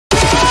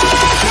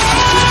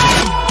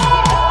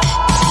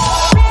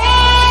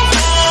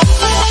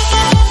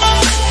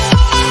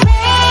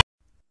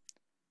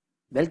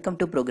Welcome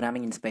to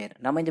programming inspire.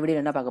 நம்ம இந்த video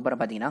என்ன பார்க்க போறோம்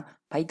பார்த்தீங்கன்னா,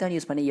 பைத்தான்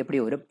யூஸ் பண்ணி எப்படி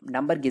ஒரு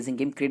நம்பர் கெஸிங்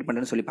கேம் கிரியேட்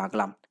பண்ணுறதுன்னு சொல்லி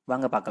பார்க்கலாம்.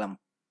 வாங்க பார்க்கலாம்.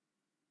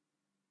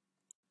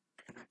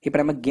 இப்போ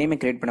நம்ம கேமை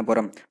கிரியேட் பண்ண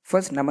போகிறோம்.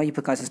 ஃபர்ஸ்ட் நம்ம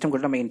இப்போ சிஸ்டம்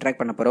கூட நம்ம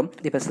இன்ட்ராக்ட் பண்ண போகிறோம்.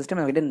 இப்போ சிஸ்டம்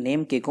நம்மகிட்ட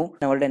நேம் கேட்கும்.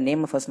 நம்மளோட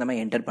நேம் ஃபர்ஸ்ட் நம்ம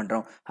என்டர்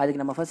பண்ணுறோம்.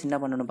 அதுக்கு நம்ம ஃபர்ஸ்ட் என்ன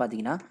பண்ணணும்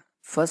பார்த்தீங்கன்னா,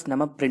 ஃபர்ஸ்ட்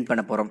நம்ம பிரிண்ட்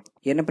பண்ண போகிறோம்.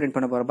 என்ன பிரிண்ட்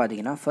பண்ண போகிறோம்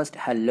பார்த்தீங்கன்னா, first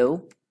hello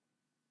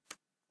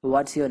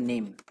what's your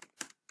name.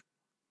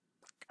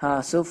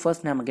 So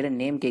first நம்மக்கிட்ட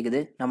நேம் கேட்குது.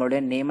 நம்மளுடைய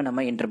நேமை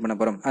நம்ம என்டர் பண்ண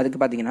போகிறோம். அதுக்கு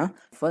பார்த்தீங்கன்னா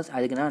ஃபர்ஸ்ட்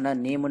அதுக்கு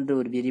நான் நேம்ன்ற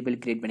ஒரு வேரியபிள்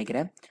கிரியேட்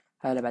பண்ணிக்கிறேன்.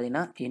 அதில்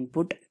பார்த்தீங்கன்னா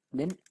இன்புட்,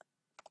 தென்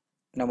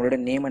நம்மளோட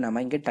நேமை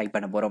நம்ம இங்கே டைப்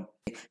பண்ண போகிறோம்.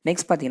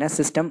 நெக்ஸ்ட் பார்த்தீங்கன்னா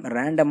சிஸ்டம்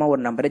ரேண்டமாக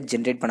ஒரு நம்பரை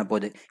ஜென்ரேட் பண்ண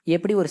போகுது.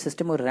 எப்படி ஒரு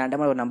சிஸ்டம் ஒரு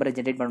ரேண்டமாக ஒரு நம்பரை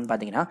ஜென்ரேட் பண்ணணும்னு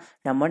பார்த்தீங்கன்னா,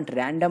 நம்ம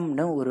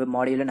ரேண்டம்னு ஒரு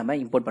மாடியூலை நம்ம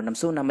இம்போர்ட் பண்ணணும்.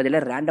 ஸோ நம்ம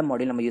இதில் ரேண்டம்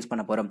மாடியூல் நம்ம யூஸ்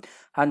பண்ண போகிறோம்.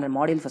 அந்த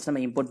மாடியூல் ஃபர்ஸ்ட்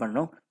நம்ம இம்போர்ட்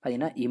பண்ணணும்.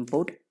 பார்த்தீங்கன்னா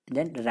இம்போர்ட்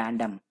தென்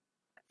ரேண்டம்.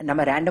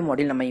 நம்ம ரேண்டம்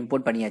மாடியூல் நம்ம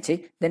இம்போர்ட் பண்ணியாச்சு.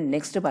 தென்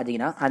நெக்ஸ்ட்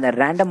பார்த்தீங்கன்னா அந்த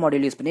ரேண்டம்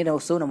மாடியூல் யூஸ் பண்ணி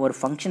ஸோ நம்ம ஒரு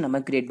ஃபங்க்ஷன் நம்ம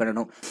கிரியேட்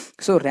பண்ணணும்.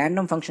 ஸோ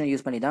ரேண்டம் ஃபங்க்ஷனை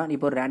யூஸ் பண்ணி தான்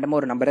இப்போ ரேண்டமாக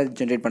ஒரு நம்பரை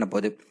ஜென்ரேட் பண்ண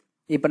போகுது.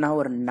 இப்போ நான்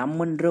ஒரு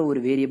நம்மன்ற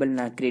ஒரு வேரியபிள்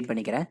நான் கிரியேட்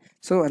பண்ணிக்கிறேன்.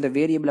 ஸோ அந்த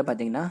வேரியபிளை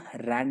பார்த்தீங்கன்னா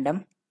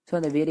ரேண்டம். ஸோ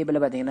அந்த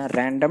வேரியபிளை பார்த்தீங்கன்னா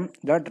ரேண்டம்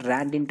டாட்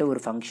ரேண்டின்ட்டு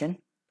ஒரு ஃபங்க்ஷன்.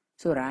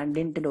 ஸோ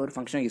ரேண்டின்ட்டு ஒரு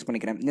ஃபங்க்ஷனை யூஸ்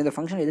பண்ணிக்கிறேன். இந்த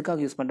ஃபங்க்ஷன்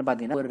எதுக்காக யூஸ் பண்ணுறது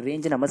பார்த்தீங்கன்னா, ஒரு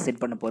ரேஞ்சை நம்ம செட்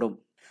பண்ண போகிறோம்.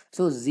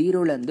 ஸோ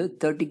 0லேருந்து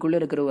 30க்குள்ளே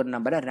இருக்கிற ஒரு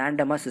நம்பரை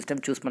ரேண்டமாக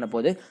சிஸ்டம் சூஸ் பண்ண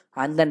போது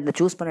அந்த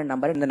சூஸ் பண்ண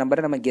நம்பரை இந்த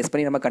நம்பரை நம்ம கெஸ்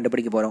பண்ணி நம்ம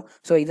கண்டுபிடிக்க போகிறோம்.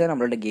 ஸோ இதுதான்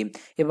நம்மளோட கேம்.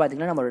 இப்போ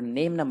பார்த்தீங்கன்னா நம்மளோட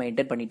நேம் நம்ம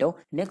என்டர் பண்ணிட்டோம்.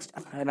 நெக்ஸ்ட்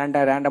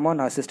ரேண்டமாக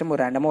நான் சிஸ்டம்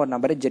ஒரு ரேண்டமாக ஒரு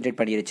நம்பரை ஜென்ரேட்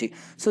பண்ணிடுச்சு.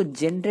 ஸோ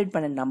ஜென்ரேட்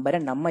பண்ண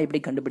நம்பரை நம்ம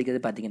எப்படி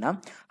கண்டுபிடிக்கிறது பார்த்தீங்கன்னா,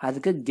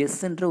 அதுக்கு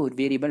கெஸ்ன்ற ஒரு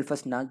வேரியபிள்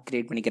ஃபர்ஸ்ட் நான்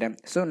கிரியேட் பண்ணிக்கிறேன்.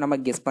 ஸோ நம்ம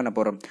கெஸ் பண்ண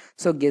போகிறோம்.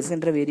 ஸோ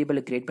கெஸ்ன்ற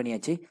வேரியபிள் கிரியேட்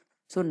பண்ணியாச்சு.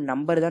 ஸோ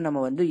நம்பர் தான்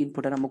நம்ம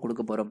இன்புட்டை நம்ம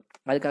கொடுக்க போகிறோம்.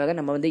 அதுக்காக தான்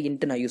நம்ம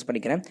இன்ட் நான் யூஸ்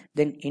பண்ணிக்கிறேன்.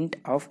 தென் இன்ட்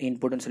ஆஃப்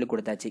இன்புட்னு சொல்லி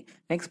கொடுத்தாச்சு.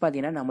 நெக்ஸ்ட்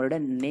பார்த்தீங்கன்னா நம்மளோட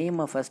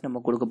நேமை ஃபர்ஸ்ட்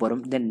நம்ம கொடுக்க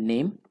போகிறோம். தென்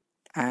name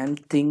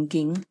and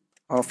thinking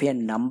of a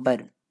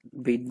number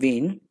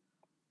between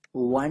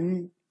 1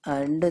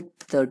 and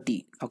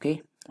 30. Okay,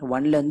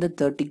 1லேருந்து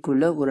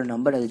 30க்குள்ளே ஒரு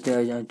நம்பர் அது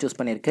சூஸ்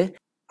பண்ணியிருக்கு.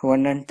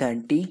 1 and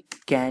 30.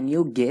 Can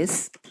you guess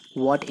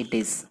what it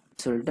is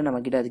சொல்லிட்டு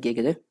நம்மக்கிட்ட அது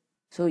கேட்குது.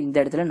 ஸோ இந்த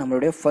இடத்துல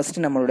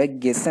நம்மளோட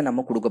கெஸ்ஸை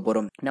நம்ம கொடுக்க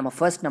போகிறோம். நம்ம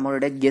ஃபர்ஸ்ட்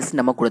நம்மளோட கெஸ்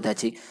நம்ம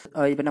கொடுத்தாச்சு.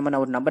 இப்போ நம்ம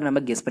ஒரு நம்பர்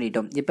நம்ம கெஸ்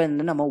பண்ணிட்டோம். இப்போ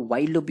நம்ம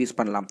வைல் லூப் யூஸ்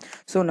பண்ணலாம்.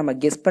 ஸோ நம்ம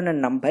கெஸ் பண்ண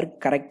நம்பர்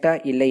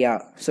கரெக்டாக இல்லையா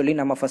சொல்லி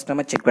நம்ம ஃபர்ஸ்ட்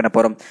நம்ம செக் பண்ண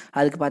போகிறோம்.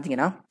 அதுக்கு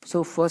பார்த்தீங்கன்னா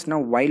ஸோ ஃபர்ஸ்ட்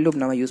நான் வைல் லூப்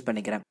நம்ம யூஸ்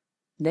பண்ணிக்கிறேன்.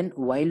 தென்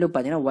வைல் லூப்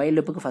பார்த்தீங்கன்னா வைல்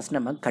லூப்புக்கு ஃபர்ஸ்ட்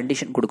நம்ம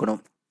கண்டிஷன் கொடுக்கணும்.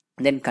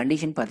 தென்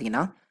கண்டிஷன்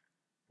பார்த்தீங்கன்னா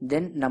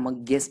தென் நம்ம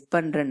கெஸ்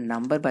பண்ணுற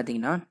நம்பர்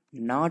பார்த்தீங்கன்னா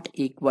நாட்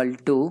ஈக்குவல்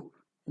டு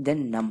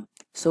தென் நம்.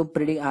 ஸோ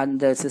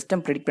அந்த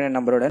சிஸ்டம் ப்ரிடிக்ட் பண்ண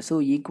நம்பரோட ஸோ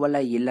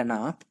ஈக்குவலாக இல்லைன்னா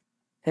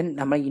தென்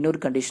நம்ம இன்னொரு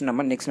கண்டிஷன்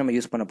நம்ம நெக்ஸ்ட் நம்ம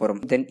யூஸ் பண்ண போகிறோம்.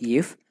 தென்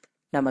இஃப்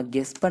நம்ம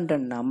கெஸ் பண்ணுற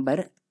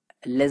number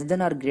less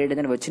than R greater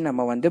than வச்சு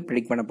நம்ம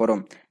ப்ரிடிக்ட் பண்ண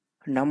போகிறோம்.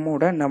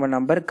 நம்ம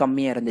நம்பர்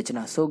கம்மியாக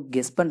இருந்துச்சுன்னா, ஸோ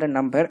கெஸ் பண்ணுற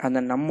நம்பர்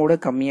அந்த நம்மோட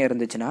கம்மியாக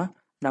இருந்துச்சுன்னா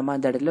நம்ம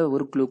அந்த இடத்துல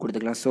ஒரு க்ளூ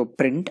கொடுத்துக்கலாம். So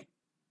print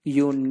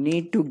you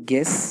need to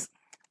guess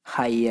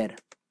higher.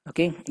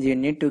 Okay, you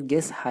need to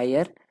guess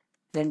higher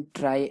then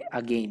try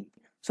again.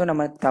 So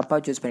நம்ம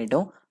தப்பாக சூஸ்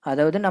பண்ணிட்டோம்.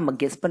 அதாவது நம்ம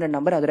கெஸ் பண்ணுற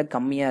நம்பர் அதோட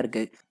கம்மியாக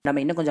இருக்குது. நம்ம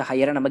இன்னும் கொஞ்சம்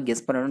ஹையராக நம்ம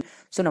கெஸ் பண்ணணும்.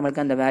 ஸோ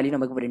நம்மளுக்கு அந்த வேல்யூ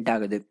நமக்கு பிரிண்ட்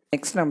ஆகுது.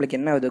 நெக்ஸ்ட் நம்மளுக்கு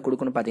என்ன இது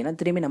கொடுக்கணும் பார்த்தீங்கன்னா,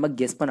 திரும்பி நம்ம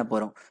கெஸ் பண்ண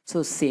போகிறோம். So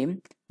same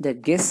the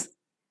guess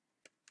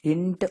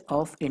int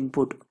of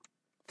input.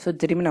 So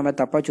திரும்பி நம்ம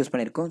தப்பாக சூஸ்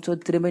பண்ணியிருக்கோம். ஸோ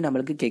திரும்பி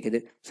நம்மளுக்கு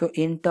கேட்குது. So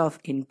int of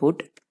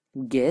input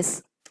guess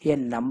a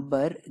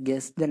number,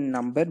 guess the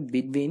number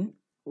between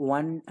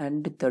 1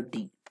 and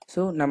 30.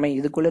 So நம்ம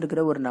இதுக்குள்ளே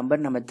இருக்கிற ஒரு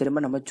நம்பர்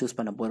திரும்ப நம்ம சூஸ்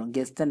பண்ண போகிறோம்.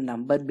 Guess the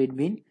number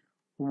between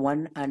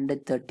 1 and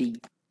 30.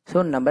 So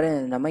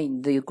நம்ம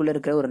இந்த இதுக்குள்ளே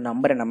இருக்கிற ஒரு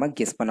நம்பரை நம்ம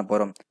கெஸ் பண்ண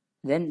போகிறோம்.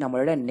 தென்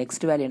நம்மளோட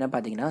நெக்ஸ்ட் வேல்யூ என்ன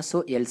பார்த்தீங்கன்னா, so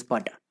else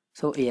part.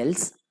 So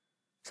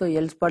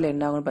else part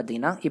என்ன ஆகும்னு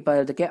பார்த்தீங்கன்னா, இப்போ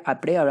அதுக்கு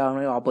அப்படியே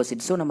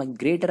ஆப்போசிட். ஸோ நம்ம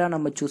கிரேட்டராக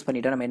நம்ம சூஸ்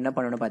பண்ணிட்டோம். நம்ம என்ன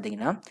பண்ணணும்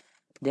பார்த்தீங்கன்னா,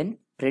 தென்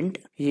print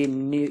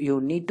you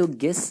need to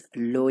guess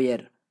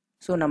lower.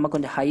 So நம்ம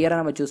கொஞ்சம்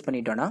ஹையராக நம்ம சூஸ்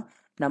பண்ணிட்டோம்னா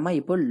நம்ம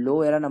இப்போ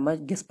லோயராக நம்ம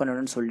கெஸ்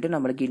பண்ணணும்னு சொல்லிட்டு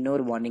நம்மளுக்கு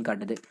இன்னொரு வார்னிங்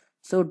காட்டுது.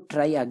 So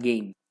try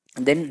again.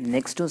 தென்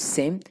நெக்ஸ்ட்டும்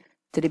சேம்,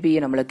 திருப்பி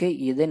நம்மளுக்கு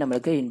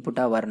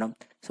இன்புட்டாக வரணும்.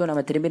 ஸோ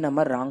நம்ம திரும்பி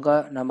நம்ம ராங்காக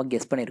நம்ம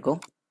கெஸ் பண்ணியிருக்கோம்.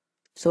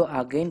 So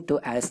again to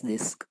as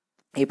this.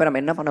 இப்போ நம்ம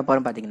என்ன பண்ண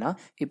போகிறோம் பார்த்தீங்கன்னா,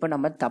 இப்போ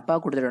நம்ம தப்பாக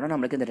கொடுத்துட்டோம்னா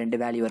நம்மளுக்கு இந்த 2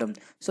 வேல்யூ வரும்.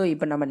 ஸோ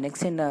இப்போ நம்ம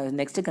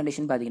நெக்ஸ்ட்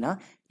கண்டிஷன் பார்த்தீங்கன்னா,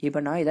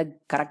 இப்போ நான் இதை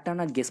கரெக்டாக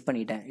நான் கெஸ்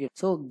பண்ணிட்டேன்.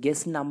 ஸோ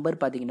கெஸ் நம்பர்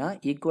பார்த்தீங்கன்னா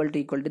ஈக்குவல்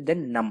டு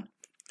தென் நம்.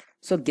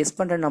 ஸோ கெஸ்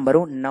பண்ணுற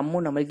நம்பரும்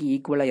நம்மும் நம்மளுக்கு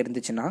ஈக்குவலாக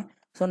இருந்துச்சுன்னா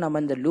ஸோ நம்ம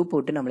இந்த லூப்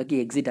விட்டு நம்மளுக்கு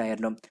எக்ஸிட்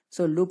ஆயிடணும்.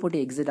 ஸோ லூப்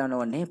விட்டு எக்ஸிட் ஆன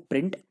உடனே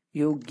print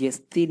you guess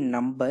the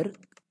number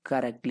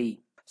correctly.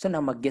 So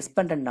நம்ம கெஸ்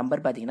பண்ணுற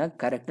நம்பர் பார்த்தீங்கன்னா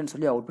கரெக்ட்னு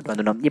சொல்லி அவுட்புட்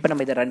வந்துடும். இப்போ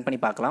நம்ம இதை ரன் பண்ணி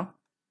பார்க்கலாம்.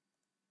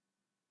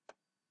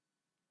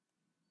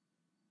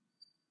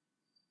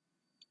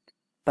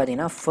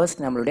 பார்த்தீங்கன்னா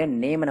ஃபர்ஸ்ட் நம்மளுடைய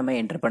நேமை நம்ம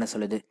என்டர் பண்ண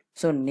சொல்லுது.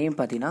 ஸோ நேம்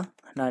பார்த்தீங்கன்னா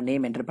நான்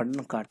நேம் என்டர்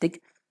பண்ணணும் Karthik.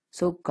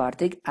 So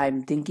Karthik, I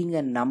am thinking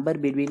a number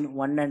between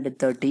 1 and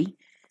 30.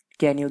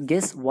 Can you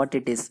guess what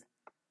it is.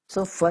 So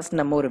first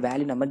நம்ம ஒரு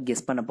வேல்யூ நம்ம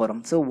கெஸ் பண்ண போகிறோம்.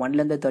 ஸோ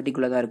 1லேருந்து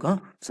 30க்குள்ளே தான் இருக்கும்.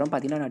 ஸோ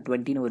பார்த்தீங்கன்னா நான்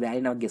 20ன்னு ஒரு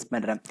வேல்யூ நான் கெஸ்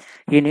பண்ணுறேன்.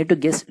 You need to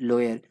guess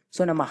lower.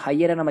 So நம்ம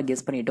ஹையராக நம்ம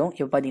கெஸ் பண்ணிட்டோம்.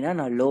 இப்போ பார்த்தீங்கன்னா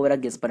நான் லோவராக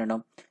கெஸ்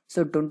பண்ணணும். ஸோ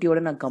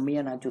 20யோட நான்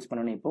கம்மியாக நான் சூஸ்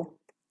பண்ணணும். இப்போது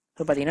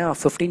ஸோ பார்த்தீங்கன்னா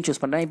 15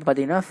 சூஸ் பண்ணுறேன். இப்போ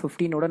பார்த்தீங்கன்னா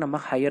 15ஓட நம்ம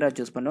ஹையராக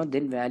சூஸ் பண்ணோம்.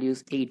 தென்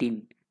வேல்யூஸ் 18.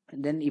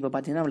 தென் இப்போ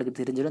பார்த்தீங்கன்னா நம்மளுக்கு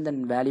தெரிஞ்சிடும். தென்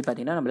வேல்யூ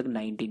பார்த்தீங்கன்னா நம்மளுக்கு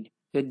 19.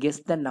 You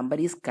guess the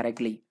number is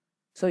correctly.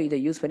 So இதை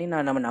யூஸ் பண்ணி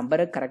நம்ம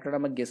நம்பரை கரெக்டாக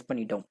நம்ம கெஸ்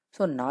பண்ணிட்டோம்.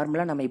 ஸோ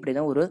நார்மலாக நம்ம இப்படி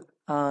தான் ஒரு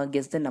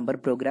கெஸ் த நம்பர்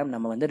ப்ரோக்ராம்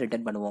நம்ம வந்து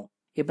ரிட்டர்ன் பண்ணுவோம்.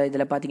 இப்போ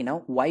இதில் பார்த்தீங்கன்னா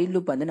வைல்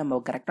லூப் வந்து நம்ம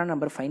கரெக்டான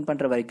நம்பர் ஃபைண்ட்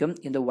பண்ணுற வரைக்கும்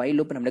இந்த வைல்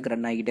லூப் நம்மளுக்கு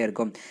ரன் ஆகிட்டே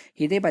இருக்கும்.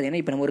 இதே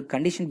பார்த்தீங்கன்னா இப்போ நம்ம ஒரு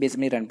கண்டிஷன் பேஸ்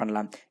பண்ணி ரன்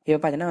பண்ணலாம். இப்போ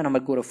பார்த்தீங்கன்னா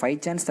நமக்கு ஒரு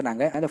 5 சான்ஸ்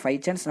தராங்க. அந்த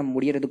 5 சான்ஸ் நம்ம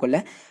முடியறதுக்குள்ள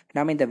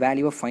நம்ம இந்த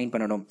வேல்யூவை ஃபைண்ட்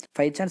பண்ணணும்.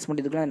 5 சான்ஸ்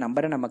முடியறதுக்குள்ள அந்த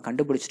நம்பரை நம்ம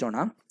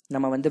கண்டுபிடிச்சிட்டோம்னா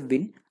நம்ம வந்து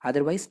வின்,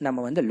 அதர்வைஸ்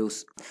நம்ம வந்து லூஸ்.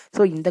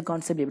 ஸோ இந்த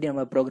கான்செப்ட் எப்படி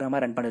நம்ம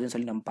ப்ரோக்ராமாக ரன் பண்ணுறதுன்னு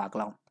சொல்லி நம்ம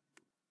பார்க்கலாம்.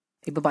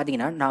 இப்போ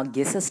பார்த்தீங்கன்னா நான்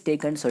கெஸ்ஸஸ்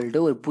டேக்கன்னு சொல்லிட்டு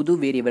ஒரு புது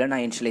வேரியபிளை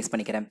நான் இனிஷியலைஸ்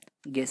பண்ணிக்கிறேன்.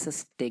 Guesses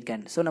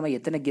taken. ஸோ நம்ம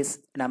எத்தனை கெஸ்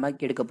நம்ம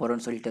எடுக்க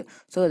போகிறோம்னு சொல்லிட்டு.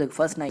 ஸோ அதுக்கு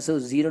ஃபர்ஸ்ட் நான்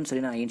 0ன்னு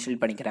சொல்லி நான்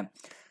இனிஷியல் பண்ணிக்கிறேன்.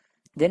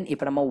 தென்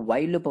இப்போ நம்ம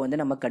வைல் லூப்பை வந்து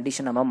நம்ம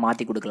கண்டிஷன் நம்ம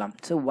மாற்றி கொடுக்கலாம்.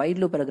 ஸோ வைல்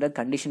லூப்பில் இருக்கிற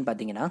கண்டிஷன்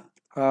பார்த்தீங்கன்னா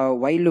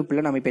வைல்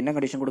லூப்பில் நம்ம இப்போ என்ன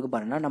கண்டிஷன் கொடுக்க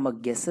போகிறோம்னா நம்ம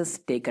கெஸ்ஸஸ்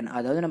டேக்கன்,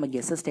 அதாவது நம்ம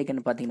கெஸ்ஸஸ் டேக்கன்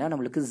பார்த்தீங்கன்னா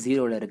நம்மளுக்கு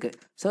 0ல் இருக்குது.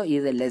 ஸோ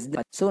இது லெஸ்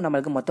தென். ஸோ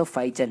நம்மளுக்கு மொத்தம்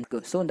 5 சான்ஸ்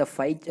இருக்குது. ஸோ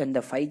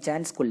இந்த 5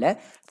 சான்ஸ்க்குள்ளே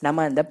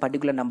நம்ம அந்த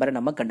பர்டிகுலர் நம்பரை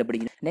நம்ம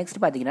கண்டுபிடிக்கணும். நெக்ஸ்ட்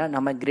பார்த்தீங்கன்னா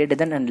நம்ம greater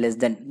then and less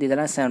than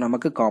இதெல்லாம்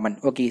நமக்கு காமன்.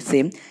 Okay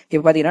same.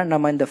 இப்போ பார்த்தீங்கன்னா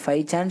நம்ம இந்த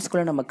 5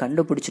 சான்ஸ்க்குள்ளே நம்ம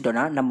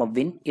கண்டுபிடிச்சிட்டோம்னா நம்ம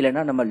வின்,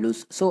 இல்லைனா நம்ம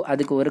லூஸ். ஸோ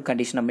அதுக்கு ஒரு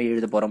கண்டிஷன் நம்ம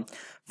எழுத போகிறோம்.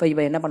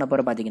 இப்போ என்ன பண்ண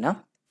போகிறோம் பார்த்தீங்கன்னா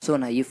ஸோ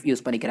நான் இஃப்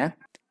யூஸ் பண்ணிக்கிறேன்.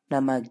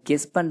 நம்ம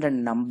கெஸ் பண்ணுற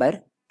நம்பர்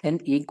தென்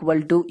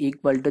ஈக்குவல்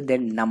டு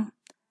தென் நம்.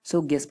 ஸோ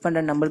கெஸ்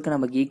பண்ணுற நம்பருக்கு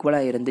நமக்கு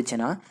ஈக்குவலாக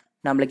இருந்துச்சுன்னா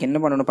நம்மளுக்கு என்ன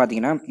பண்ணணும்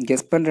பார்த்தீங்கன்னா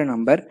கெஸ் பண்ணுற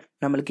நம்பர்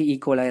நம்மளுக்கு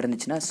ஈக்குவலாக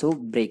இருந்துச்சுன்னா ஸோ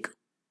பிரேக்.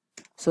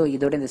 ஸோ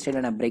இதோட இந்த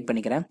ஸ்டைலில் நான் பிரேக்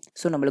பண்ணிக்கிறேன்.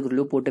 ஸோ நம்மளுக்கு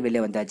லூப் போட்டு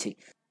வெளியே வந்தாச்சு.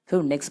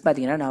 ஸோ நெக்ஸ்ட்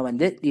பார்த்தீங்கன்னா நான்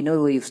வந்து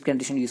இன்னொரு இஃப்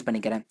கண்டிஷன் யூஸ்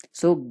பண்ணிக்கிறேன்.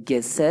 So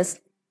guesses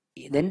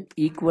then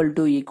equal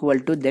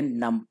to தென்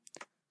நம்.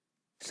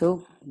 ஸோ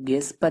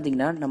கெஸ்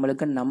பார்த்தீங்கன்னா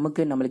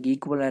நம்மளுக்கு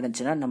ஈக்குவலாக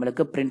இருந்துச்சுன்னா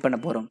நம்மளுக்கு பிரிண்ட் பண்ண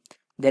போகிறோம்.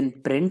 தென்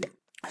பிரிண்ட்.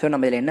 ஸோ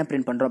நம்ம இதில் என்ன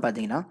பிரிண்ட் பண்ணுறோம்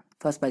பார்த்தீங்கன்னா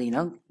ஃபர்ஸ்ட்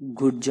பார்த்தீங்கன்னா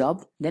குட் ஜாப்,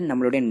 தென்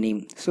நம்மளுடைய நேம்.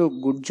 ஸோ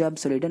குட் ஜாப்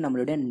சொல்லிட்டு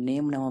நம்மளுடைய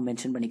நேம் நம்ம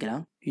மென்ஷன்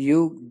பண்ணிக்கலாம். You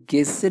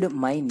guessed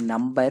my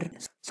number.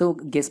 So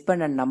guess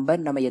பண்ண நம்பர்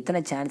நம்ம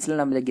எத்தனை சான்ஸில்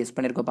நம்ம இதை கெஸ்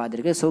பண்ணியிருக்கோம்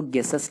பார்த்துருக்கு. So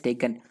guesses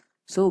taken.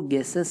 So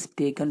guesses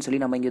taken சொல்லி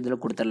நம்ம இங்கே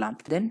இதில் கொடுத்துடலாம்.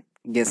 தென்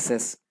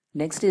கெஸ்ஸஸ்.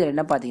 நெக்ஸ்ட் இதில்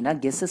என்ன பார்த்தீங்கன்னா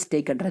கெஸ்ஸஸ்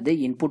டேக்கன்றது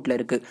இன்புட்டில்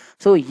இருக்குது.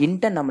 ஸோ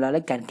இன்ட்டை நம்மளால்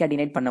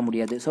கன்கார்டினேட் பண்ண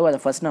முடியாது. ஸோ அதை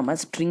ஃபர்ஸ்ட் நம்ம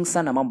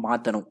ஸ்ட்ரிங்ஸாக நம்ம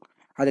மாற்றணும்.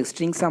 அதுக்கு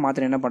ஸ்ட்ரிங்ஸாக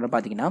மாற்றணும் என்ன பண்ணுறோம்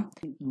பார்த்தீங்கன்னா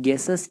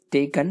guesses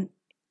taken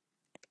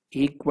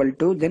equal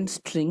to then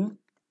string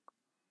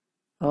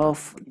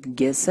of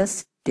guesses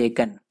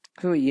taken.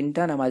 So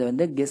இன்ட்டாக நம்ம அதை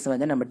வந்து கெஸ்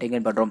வந்து நம்ம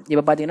டேக்கன் பண்ணுறோம்.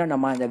 இப்போ பார்த்தீங்கன்னா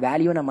நம்ம அந்த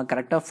வேல்யூ நம்ம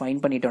கரெக்டாக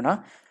ஃபைண்ட் பண்ணிட்டோம்னா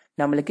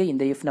நம்மளுக்கு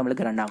இந்த இஃப்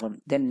நம்மளுக்கு ரன் ஆகும்.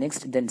 Then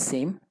next then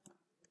same.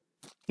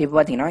 இப்போ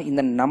பார்த்தீங்கன்னா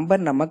இந்த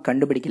நம்பர் நம்ம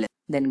கண்டுபிடிக்கல.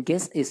 தென்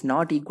guess is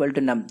not equal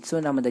to நம். ஸோ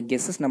நம்ம இந்த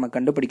கெஸ்ஸஸ் நம்ம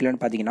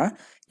கண்டுபிடிக்கலன்னு பார்த்தீங்கன்னா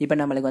இப்போ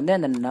நம்மளுக்கு வந்து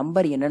அந்த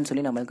நம்பர் என்னன்னு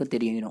சொல்லி நம்மளுக்கு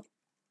தெரியணும்.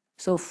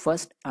 ஸோ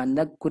ஃபர்ஸ்ட் அந்த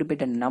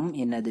குறிப்பிட்ட நம்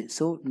என்னது.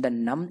 ஸோ இந்த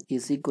நம்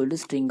is equal to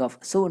string of.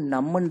 So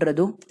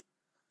நம்மன்றதும்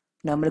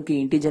நம்மளுக்கு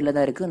இன்டிஜரில்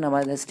தான் இருக்குது. நம்ம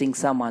அதை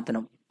ஸ்ட்ரிங்ஸாக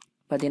மாற்றணும்.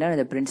 பார்த்தீங்கன்னா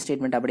இந்த பிரிண்ட்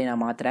ஸ்டேட்மெண்ட் அப்படியே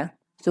நான் மாற்றுறேன்.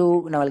 ஸோ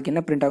நம்மளுக்கு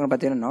என்ன பிரிண்ட் ஆகும்னு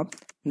பார்த்தீங்கன்னா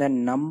இந்த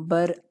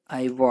number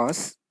I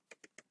was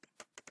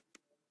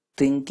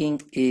thinking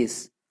is.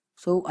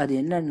 So அது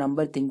என்ன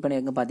நம்பர் திங்க்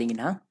பண்ணியிருக்க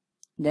பார்த்தீங்கன்னா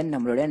தென்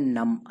நம்மளுடைய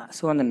நம்.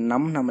 ஸோ அந்த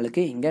நம்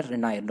நம்மளுக்கு இங்கே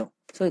ரன் ஆகிடும்.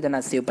 ஸோ இதை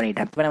நான் சேவ்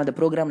பண்ணிட்டேன். இப்போ நம்ம இந்த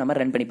ப்ரோக்ராம் நம்ம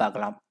ரன் பண்ணி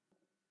பார்க்கலாம்.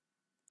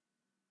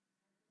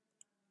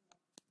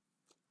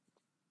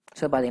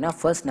 ஸோ பார்த்தீங்கன்னா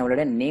ஃபர்ஸ்ட்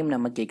நம்மளோட நேம்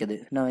நம்ம கேட்குது.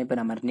 இப்போ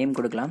நம்ம நேம்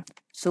கொடுக்கலாம்.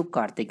 So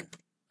Karthik.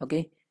 Okay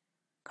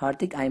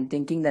Karthik, I am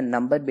thinking the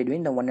number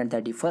between the 1 and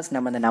 30. First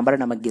நம்ம அந்த நம்பரை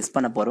நம்ம கெஸ்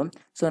பண்ண போகிறோம்.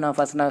 ஸோ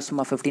நான்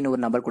சும்மா 15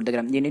 ஒரு நம்பர்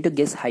கொடுத்துக்கிறேன். You need to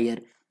guess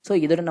higher. So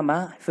இதோட நம்ம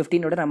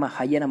 15ஓட நம்ம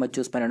ஹையர் நம்ம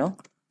சூஸ் பண்ணணும்.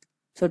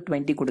 ஸோ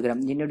 20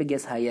 கொடுக்குறேன். என்னோட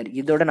கெஸ் ஹையர்.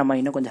 இதோட நம்ம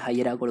இன்னும் கொஞ்சம்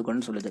ஹையராக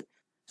கொடுக்கணும்னு சொல்லுது.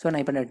 ஸோ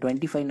நான் இப்போ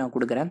 25 நான்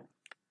கொடுக்குறேன்.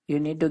 You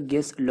need to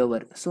guess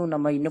lower. So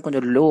நம்ம இன்னும்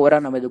கொஞ்சம்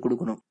லோவராக நம்ம இது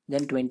கொடுக்கணும்.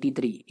 தென்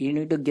 23. You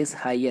need to guess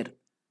higher.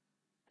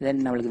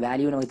 தென் நம்மளுக்கு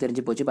வேல்யூ நமக்கு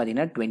தெரிஞ்சு போச்சு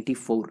பார்த்தீங்கன்னா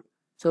 24.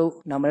 ஸோ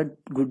நம்ம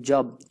good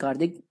job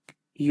Karthik,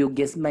 you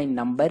guess my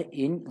number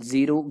in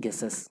 0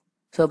 guesses.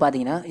 So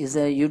பார்த்தீங்கன்னா is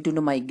you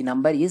to my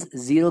number is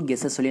 0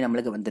 guesses சொல்லி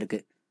நம்மளுக்கு வந்திருக்கு.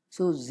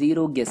 So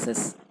 0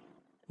 guesses.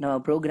 நம்ம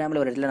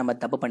ப்ரோக்ராமில் ஒரு இடத்துல நம்ம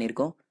தப்பு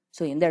பண்ணியிருக்கோம்.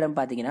 ஸோ எந்த இடம்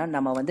பார்த்தீங்கன்னா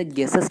நம்ம வந்து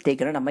கெஸ்ஸஸ்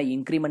டேக்கனை நம்ம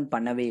இன்க்ரிமெண்ட்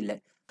பண்ணவே இல்லை.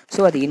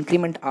 ஸோ அது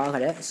இன்க்ரிமெண்ட்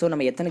ஆகலை. ஸோ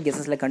நம்ம எத்தனை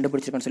கெஸ்ஸஸில்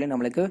கண்டுபிடிச்சிருக்கோன்னு சொல்லி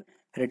நம்மளுக்கு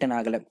ரிட்டன்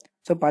ஆகலை.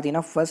 ஸோ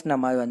பார்த்தீங்கன்னா ஃபர்ஸ்ட்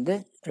நம்ம வந்து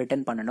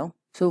ரிட்டன் பண்ணணும்.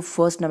 ஸோ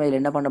ஃபர்ஸ்ட் நம்ம இதில்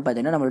என்ன பண்ண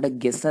பார்த்தீங்கன்னா நம்மளோட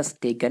கெஸ்ஸஸ்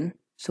டேக்கன்.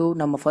 ஸோ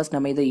நம்ம ஃபர்ஸ்ட்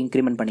நம்ம இதை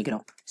இன்க்ரிமெண்ட்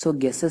பண்ணிக்கிறோம். So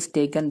guesses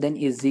taken then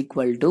is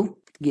equal to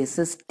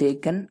guesses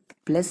taken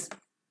plus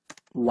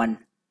 1.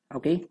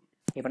 Okay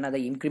இப்போ நான்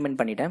அதை இன்க்ரிமெண்ட்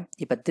பண்ணிட்டேன்.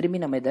 இப்போ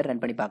திரும்பி நம்ம இதை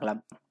ரன் பண்ணி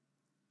பார்க்கலாம்.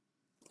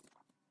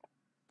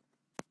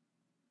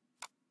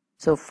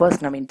 ஸோ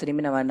ஃபர்ஸ்ட் நம்ம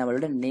திரும்பி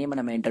நம்மளோட நேமை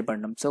நம்ம என்டர்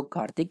பண்ணணும். ஸோ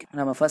கார்த்திக்.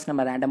 நம்ம ஃபர்ஸ்ட்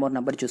நம்ம ரேண்டமாக ஒரு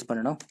நம்பர் சூஸ்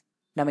பண்ணணும்.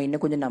 நம்ம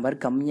இன்னும் கொஞ்சம் நம்பர்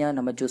கம்மியாக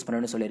நம்ம சூஸ்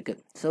பண்ணணும்னு சொல்லியிருக்கு.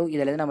 ஸோ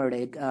இதில் நம்மளோட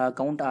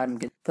கவுண்ட்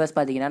ஆரம்பிக்குது. ஃபர்ஸ்ட்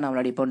பார்த்தீங்கன்னா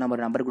நம்மளோட இப்போ நம்ம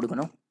ஒரு நம்பர்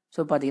கொடுக்கணும்.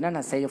 ஸோ பார்த்தீங்கன்னா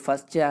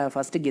நான்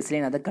ஃபஸ்ட்டு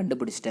கெஸ்லேயே நான் அதை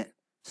கண்டுபிடிச்சிட்டேன்.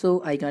 So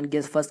I can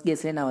guess first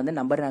கெஸ்லேயே நான் வந்து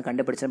நம்பர் நான்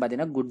கண்டுபிடிச்சேன்.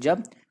 பார்த்தீங்கன்னா good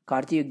job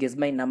Karthi, you guess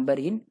my number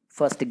in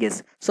first guess.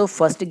 So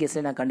first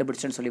கெஸ்ஸில் நான்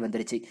கண்டுபிடிச்சேன்னு சொல்லி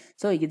வந்துருச்சு.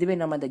 ஸோ இதுவே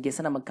நம்ம அந்த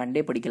கெஸ்ஸை நம்ம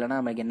கண்டே பிடிக்கலன்னா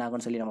நமக்கு என்ன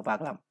ஆகும்னு சொல்லி நம்ம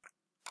பார்க்கலாம்.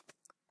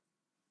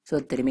 ஸோ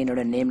திரும்பி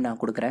என்னோட நேம்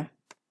நான் கொடுக்குறேன்,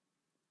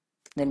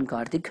 தென்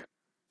Karthik.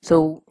 So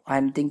I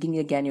am thinking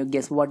can you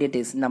guess what it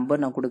is.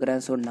 Number நான் கொடுக்குறேன்.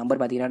 ஸோ நம்பர்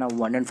பார்த்தீங்கன்னா நான்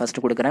 1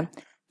 ஃபஸ்ட்டு கொடுக்குறேன்.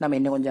 நம்ம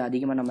இன்னும் கொஞ்சம்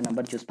அதிகமாக நம்ம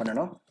நம்பர் சூஸ்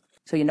பண்ணணும்.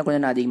 ஸோ இன்னும்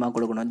கொஞ்சம் நான் அதிகமாக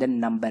கொடுக்கணும். தென்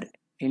நம்பர்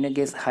இன்னும்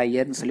கெஸ்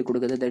ஹையர்னு சொல்லி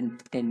கொடுக்குது.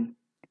 தென்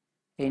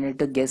 10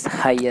 to guess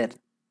higher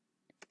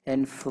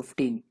then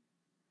 15.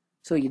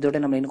 So இதோட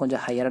நம்ம இன்னும்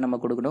கொஞ்சம் ஹையராக நம்ம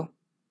கொடுக்கணும்.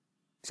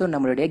 ஸோ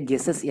நம்மளுடைய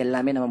கெஸ்ஸஸ்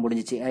எல்லாமே நம்ம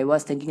முடிஞ்சிச்சு. ஐ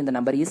வாஸ் திங்கிங் இந்த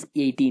நம்பர் இஸ்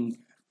 18.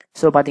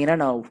 ஸோ பார்த்தீங்கன்னா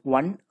நான்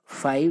 1,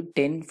 5,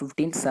 10,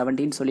 15,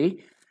 17 சொல்லி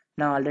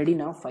நான் ஆல்ரெடி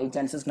 5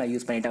 சான்சஸ் நான்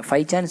யூஸ் பண்ணிட்டேன்.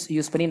 5 சான்ஸ்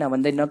யூஸ் பண்ணி நான்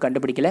வந்து இன்னும்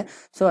கண்டுபிடிக்கல.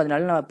 ஸோ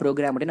அதனால நான்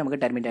ப்ரோக்ராம் மட்டும்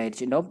நமக்கு டெர்மினேட்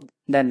ஆயிடுச்சு. No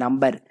the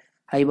number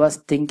I was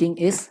thinking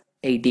is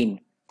 18.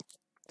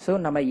 So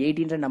நம்ம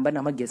 18ன்ற நம்பர்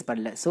நம்ம கெஸ்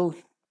பண்ணல. ஸோ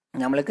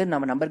நம்மளுக்கு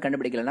நம்ம நம்பர்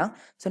கண்டுபிடிக்கலனா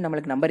ஸோ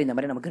நம்மளுக்கு நம்பர் இந்த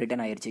மாதிரி நமக்கு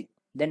ரிட்டர்ன் ஆயிடுச்சு.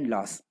 தென்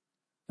லாஸ்.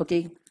 ஓகே,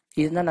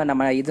 இதுதான்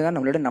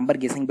நம்மளோட நம்பர்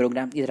கெஸிங்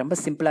ப்ரோக்ராம். இது ரொம்ப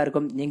சிம்பிளாக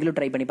இருக்கும். நீங்களும்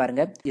ட்ரை பண்ணி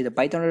பாருங்கள். இது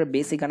பைத்தானோட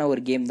பேசிக்கான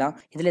ஒரு கேம் தான்.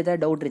 இதில்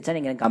ஏதாவது டவுட் இருந்துச்சா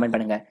நீங்கள் கமெண்ட்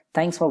பண்ணுங்கள்.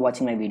 தேங்க்ஸ் ஃபார்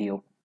வாட்சிங் மை வீடியோ.